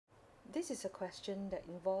This is a question that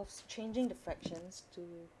involves changing the fractions to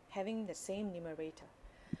having the same numerator.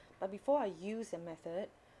 But before I use the method,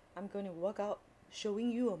 I'm going to work out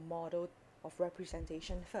showing you a model of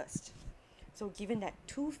representation first. So given that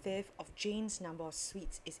 2/5 of Jane's number of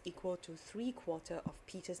sweets is equal to 3/4 of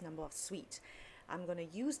Peter's number of sweets, I'm going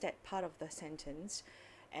to use that part of the sentence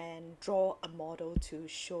and draw a model to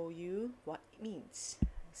show you what it means.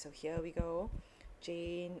 So here we go,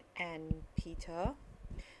 Jane and Peter.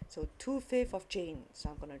 So 2/5 of Jane. So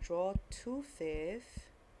I'm going to draw 2/5.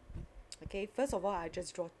 Okay, first of all, I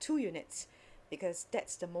just draw 2 units because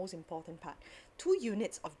that's the most important part. 2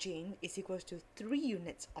 units of Jane is equals to 3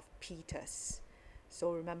 units of Peter's.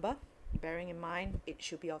 So remember, bearing in mind, it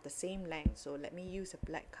should be of the same length. So let me use a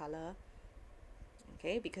black color.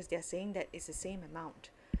 Okay, because they're saying that it's the same amount.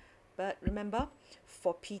 But remember,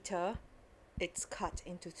 for Peter, it's cut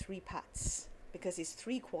into 3 parts because it's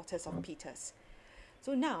 3/4 of Peter's.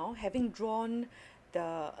 So now, having drawn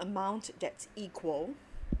the amount that's equal,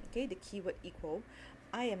 okay, the keyword equal,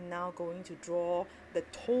 I am now going to draw the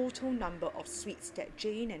total number of sweets that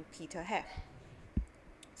Jane and Peter have.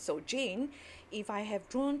 So Jane, if I have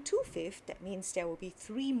drawn 2/5, that means there will be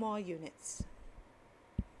 3 more units.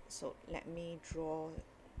 So let me draw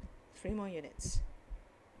 3 more units.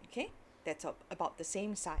 Okay, that's about the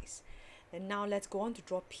same size. And now let's go on to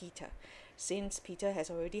draw Peter. Since Peter has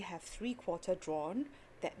already have 3/4 drawn,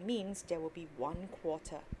 that means there will be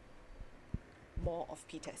 1/4 more of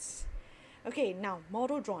Peter's. Okay, now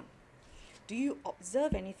model drawn. Do you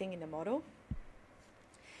observe anything in the model?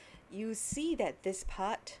 You see that this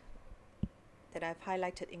part that I've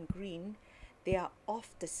highlighted in green, they are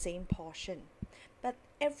of the same portion. But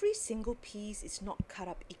every single piece is not cut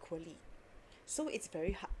up equally. So it's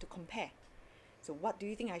very hard to compare. So what do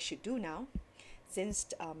you think I should do now? Since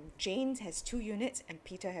Jane has 2 units and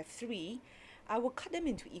Peter have 3, I will cut them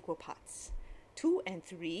into equal parts. 2 and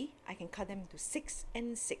 3, I can cut them into 6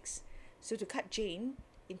 and 6. So to cut Jane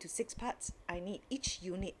into 6 parts, I need each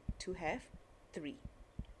unit to have 3.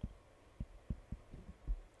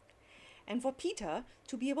 And for Peter,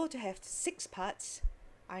 to be able to have 6 parts,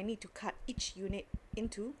 I need to cut each unit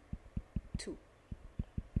into 2.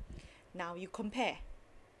 Now you compare.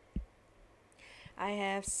 I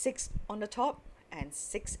have 6 on the top and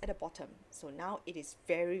 6 at the bottom. So now it is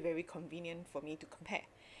very, very convenient for me to compare.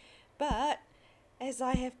 But as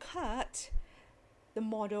I have cut the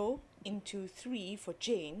model into 3 for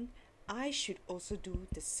Jane, I should also do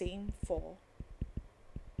the same for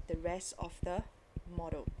the rest of the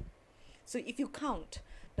model. So if you count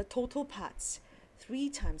the total parts, 3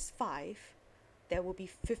 times 5, there will be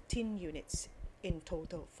 15 units in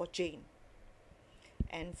total for Jane.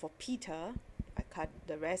 And for Peter, if I cut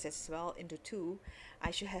the rest as well into 2,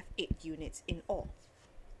 I should have 8 units in all.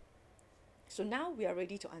 So now we are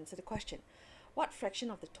ready to answer the question. What fraction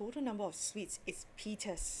of the total number of sweets is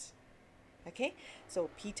Peter's? Okay, so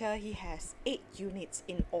Peter, he has 8 units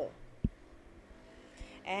in all.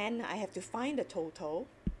 And I have to find the total,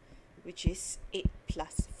 which is 8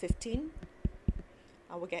 plus 15.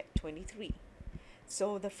 I will get 23.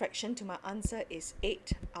 So the fraction to my answer is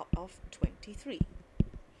 8 out of 23.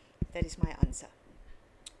 That is my answer.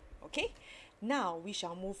 Okay, now we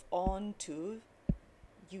shall move on to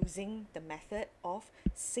using the method of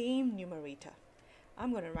same numerator.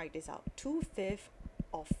 I'm going to write this out. 2/5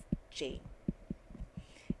 of Jane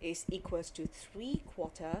is equals to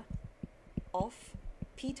 3/4 of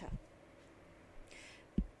Peter.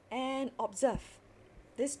 And observe,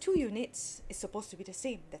 this 2 units is supposed to be the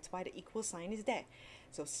same. That's why the equal sign is there.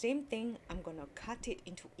 So same thing, I'm going to cut it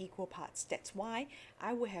into equal parts. That's why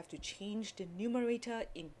I will have to change the numerator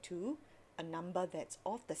into a number that's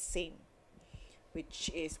of the same, which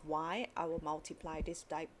is why I will multiply this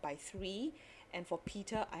by 3, and for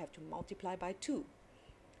Peter I have to multiply by 2.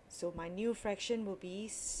 So my new fraction will be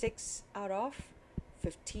 6 out of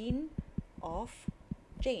 15 of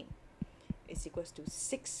Jane is equals to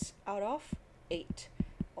 6 out of 8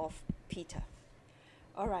 of Peter.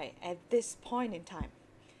 Alright, at this point in time,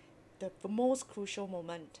 the most crucial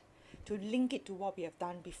moment to link it to what we have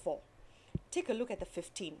done before. Take a look at the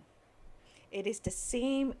 15. It is the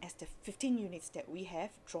same as the 15 units that we have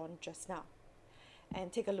drawn just now.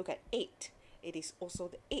 And take a look at 8. It is also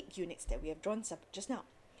the 8 units that we have drawn just now.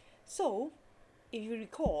 So, if you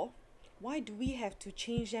recall, why do we have to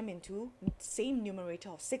change them into the same numerator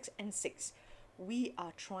of 6 and 6? We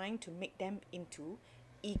are trying to make them into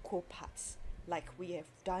equal parts, like we have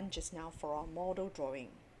done just now for our model drawing.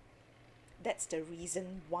 That's the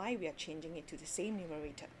reason why we are changing it to the same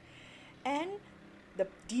numerator. And the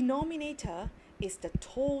denominator is the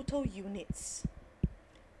total units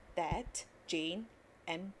that Jane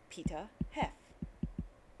and Peter have.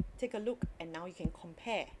 Take a look, and now you can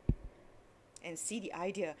compare and see the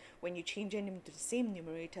idea. When you change them into the same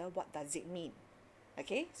numerator, what does it mean?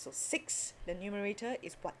 Okay, so 6, the numerator,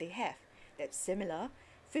 is what they have. That's similar.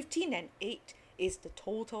 15 and 8 is the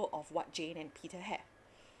total of what Jane and Peter have.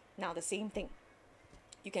 Now the same thing.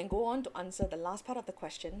 You can go on to answer the last part of the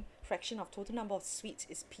question. Fraction of total number of sweets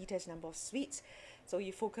is Peter's number of sweets. So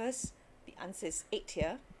you focus, the answer is 8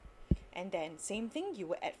 here. And then same thing, you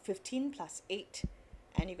will add 15 plus 8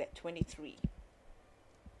 and you get 23.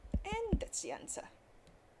 And that's the answer.